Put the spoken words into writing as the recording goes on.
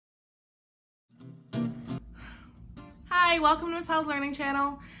Hi, welcome to Miss Hal's Learning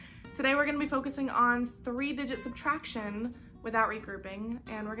Channel. Today we're going to be focusing on 3-digit subtraction without regrouping,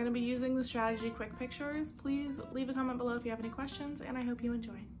 and we're going to be using the strategy quick pictures. Please leave a comment below if you have any questions, and I hope you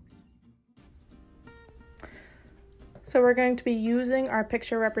enjoy. So we're going to be using our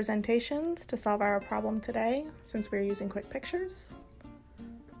picture representations to solve our problem today, since we're using quick pictures.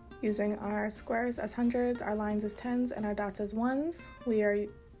 Using our squares as hundreds, our lines as tens, and our dots as ones, we are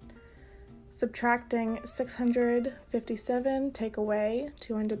subtracting 657, take away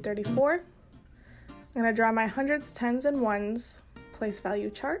 234. I'm going to draw my hundreds, tens, and ones place value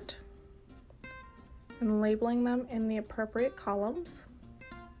chart and labeling them in the appropriate columns.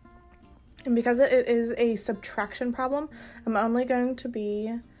 And because it is a subtraction problem, I'm only going to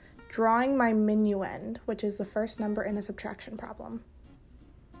be drawing my minuend, which is the first number in a subtraction problem.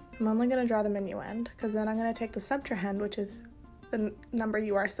 I'm only going to draw the minuend because then I'm going to take the subtrahend, which is the number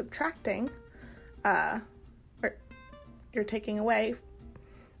you are subtracting, or you're taking away.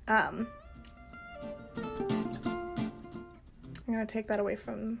 I'm going to take that away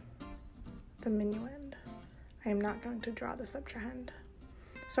from the minuend. I am not going to draw the subtrahend.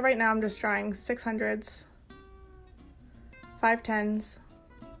 So right now I'm just drawing 6 hundreds, 5 tens,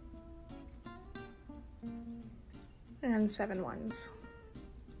 and 7 ones.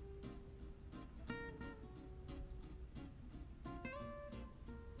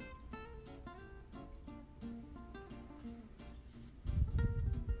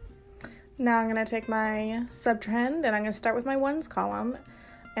 Now I'm going to take my subtrahend and I'm going to start with my ones column.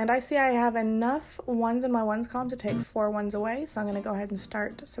 And I see I have enough ones in my ones column to take 4 ones away. So I'm going to go ahead and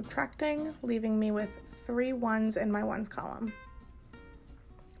start subtracting, leaving me with 3 ones in my ones column.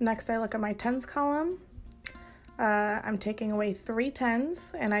 Next I look at my tens column. I'm taking away 3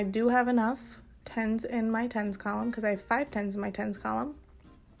 tens, and I do have enough tens in my tens column because I have 5 tens in my tens column.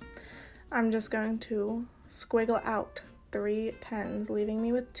 I'm just going to squiggle out 3 tens, leaving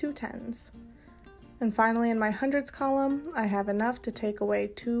me with 2 tens. And finally, in my hundreds column, I have enough to take away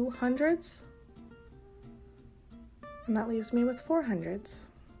 2 hundreds, and that leaves me with 4 hundreds.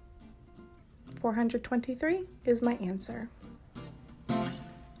 423 is my answer.